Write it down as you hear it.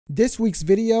This week's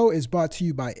video is brought to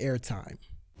you by Airtime.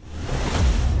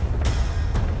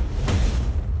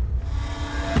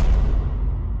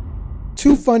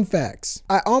 Two fun facts.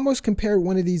 I almost compared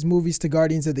one of these movies to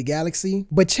Guardians of the Galaxy,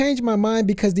 but changed my mind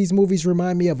because these movies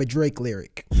remind me of a Drake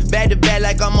lyric. Back to back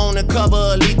like I'm on the cover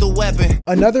of Lethal Weapon.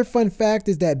 Another fun fact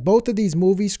is that both of these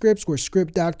movie scripts were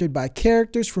script doctored by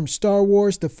characters from Star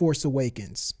Wars The Force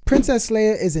Awakens. Princess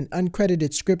Leia is an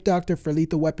uncredited script doctor for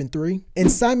Lethal Weapon 3,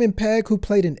 and Simon Pegg, who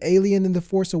played an alien in The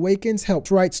Force Awakens,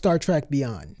 helped write Star Trek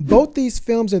Beyond. Both these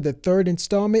films are the third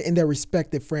installment in their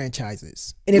respective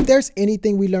franchises. And if there's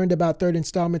anything we learned about third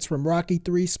installments from Rocky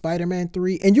 3, Spider-Man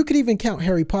 3, and you could even count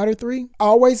Harry Potter 3,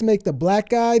 always make the black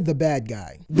guy the bad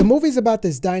guy. The movie's about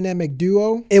this dynamic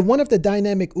duo, and one of the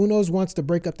dynamic Unos wants to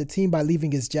break up the team by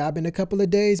leaving his job in a couple of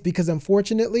days because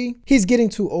unfortunately, he's getting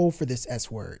too old for this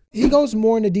S word. He goes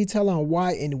more into detail on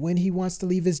why and when he wants to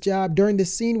leave his job during the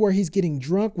scene where he's getting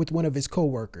drunk with one of his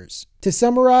co-workers. To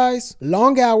summarize,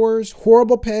 long hours,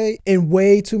 horrible pay, and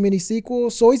way too many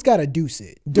sequels, so he's gotta deuce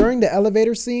it. During the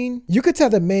elevator scene, you could tell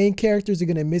the main characters are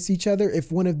gonna miss each other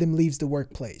if one of them leaves the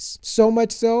workplace. So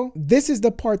much so, this is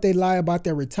the part they lie about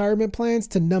their retirement plans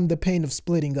to numb the pain of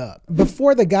splitting up.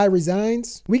 Before the guy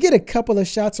resigns, we get a couple of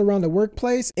shots around the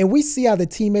workplace and we see how the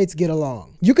teammates get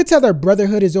along. You could tell their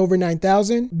brotherhood is over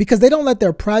 9,000 because they don't let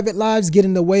their private lives get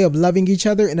in the way of loving each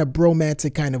other in a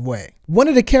bromantic kind of way. One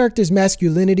of the characters'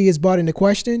 masculinity is brought into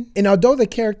question, and although the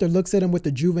character looks at him with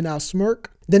a juvenile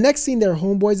smirk, the next scene they're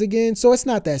homeboys again, so it's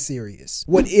not that serious.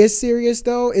 What is serious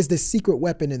though is the secret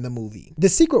weapon in the movie. The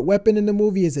secret weapon in the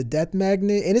movie is a death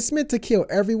magnet, and it's meant to kill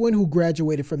everyone who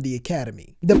graduated from the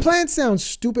academy. The plan sounds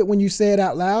stupid when you say it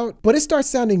out loud, but it starts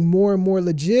sounding more and more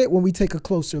legit when we take a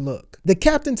closer look. The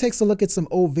captain takes a look at some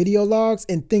old video logs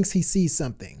and thinks he sees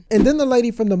something. And then the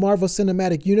lady from the Marvel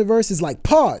Cinematic Universe is like,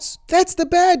 pause, that's the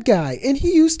bad guy and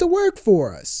he used to work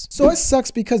for us. So it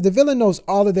sucks because the villain knows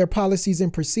all of their policies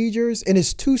and procedures and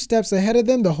is 2 steps ahead of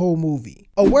them the whole movie.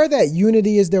 Aware that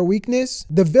unity is their weakness,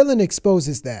 the villain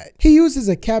exposes that. He uses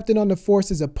a captain on the force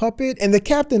as a puppet, and the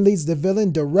captain leads the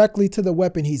villain directly to the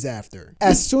weapon he's after.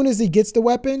 As soon as he gets the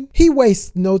weapon, he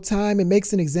wastes no time and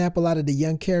makes an example out of the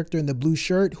young character in the blue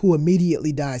shirt who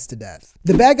immediately dies to death.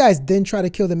 The bad guys then try to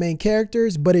kill the main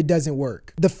characters, but it doesn't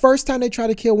work. The first time they try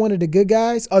to kill one of the good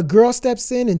guys, a girl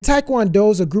steps in and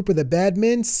taekwondo's a group of the bad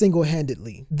men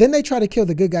single-handedly. Then they try to kill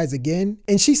the good guys again,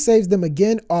 and she saves them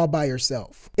again all by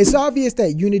herself. It's obvious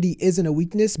that unity isn't a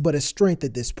weakness, but a strength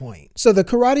at this point. So the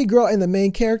karate girl and the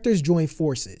main characters join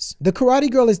forces. The karate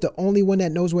girl is the only one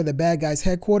that knows where the bad guy's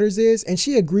headquarters is, and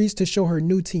she agrees to show her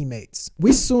new teammates.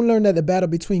 We soon learn that the battle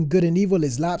between good and evil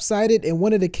is lopsided, and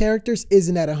one of the characters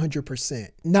isn't at 100%.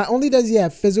 Not only does he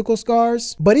have physical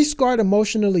scars, but he's scarred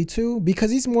emotionally too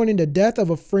because he's mourning the death of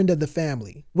a friend of the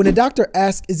family. When the doctor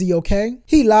asks, is he okay?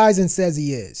 He lies and says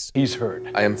he is. He's hurt.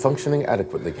 I am functioning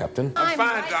adequately, Captain. I'm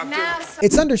fine, Doctor.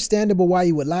 It's understandable why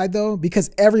you would lie though, because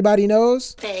everybody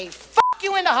knows They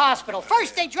you in the hospital.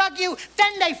 First they drug you,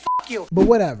 then they you. But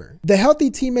whatever. The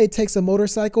healthy teammate takes a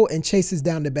motorcycle and chases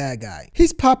down the bad guy.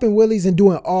 He's popping wheelies and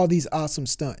doing all these awesome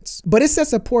stunts. But it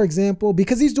sets a poor example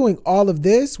because he's doing all of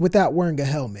this without wearing a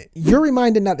helmet. You're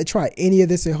reminded not to try any of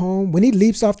this at home when he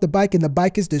leaps off the bike and the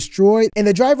bike is destroyed and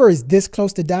the driver is this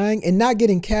close to dying and not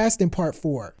getting cast in part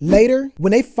 4. Later,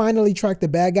 when they finally track the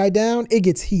bad guy down, it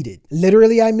gets heated.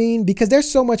 Literally, I mean, because there's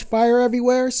so much fire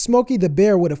everywhere, Smokey the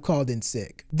Bear would have called in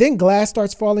sick. Then glass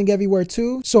starts falling everywhere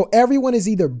too, so everyone is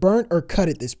either burnt or cut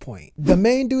at this point. The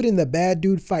main dude and the bad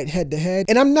dude fight head to head,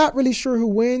 and I'm not really sure who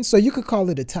wins, so you could call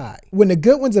it a tie. When the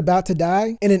good one's about to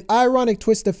die, in an ironic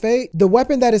twist of fate, the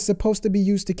weapon that is supposed to be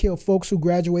used to kill folks who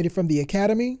graduated from the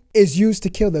academy is used to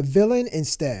kill the villain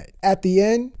instead. At the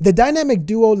end, the dynamic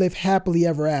duo live happily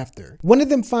ever after. One of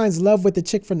them finds love with the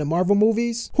chick from the Marvel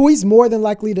movies, who he's more than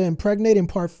likely to impregnate in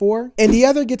part 4, and the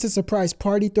other gets a surprise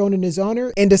party thrown in his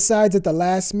honor and decides at the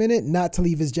last minute not to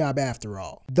leave his job after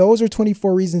all. Those are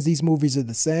 24 reasons these movies are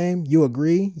the same. You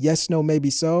agree? Yes, no, maybe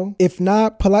so? If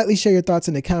not, politely share your thoughts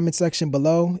in the comment section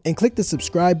below and click the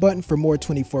subscribe button for more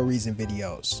 24 Reason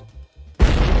videos.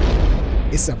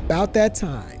 It's about that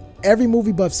time. Every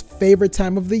movie buff's favorite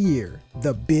time of the year,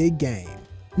 the big game.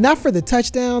 Not for the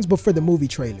touchdowns, but for the movie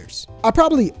trailers. I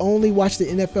probably only watch the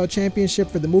NFL championship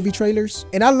for the movie trailers,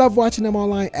 and I love watching them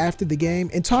online after the game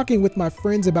and talking with my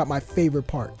friends about my favorite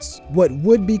parts. What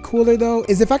would be cooler though,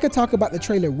 is if I could talk about the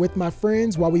trailer with my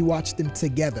friends while we watch them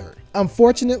together.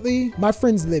 Unfortunately, my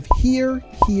friends live here,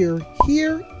 here,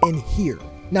 and here.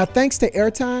 Now thanks to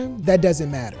Airtime, that doesn't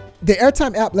matter. The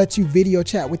Airtime app lets you video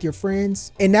chat with your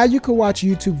friends, and now you can watch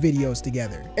YouTube videos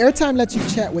together. Airtime lets you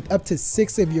chat with up to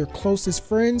 6 of your closest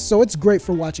friends, so it's great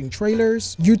for watching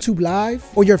trailers, YouTube Live,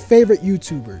 or your favorite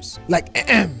YouTubers, like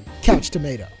Couch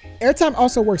Tomato. Airtime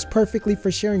also works perfectly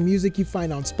for sharing music you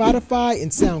find on Spotify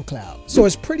and SoundCloud, so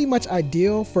it's pretty much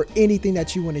ideal for anything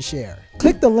that you want to share.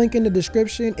 Click the link in the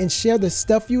description and share the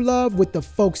stuff you love with the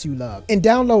folks you love, and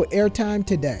download Airtime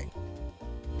today.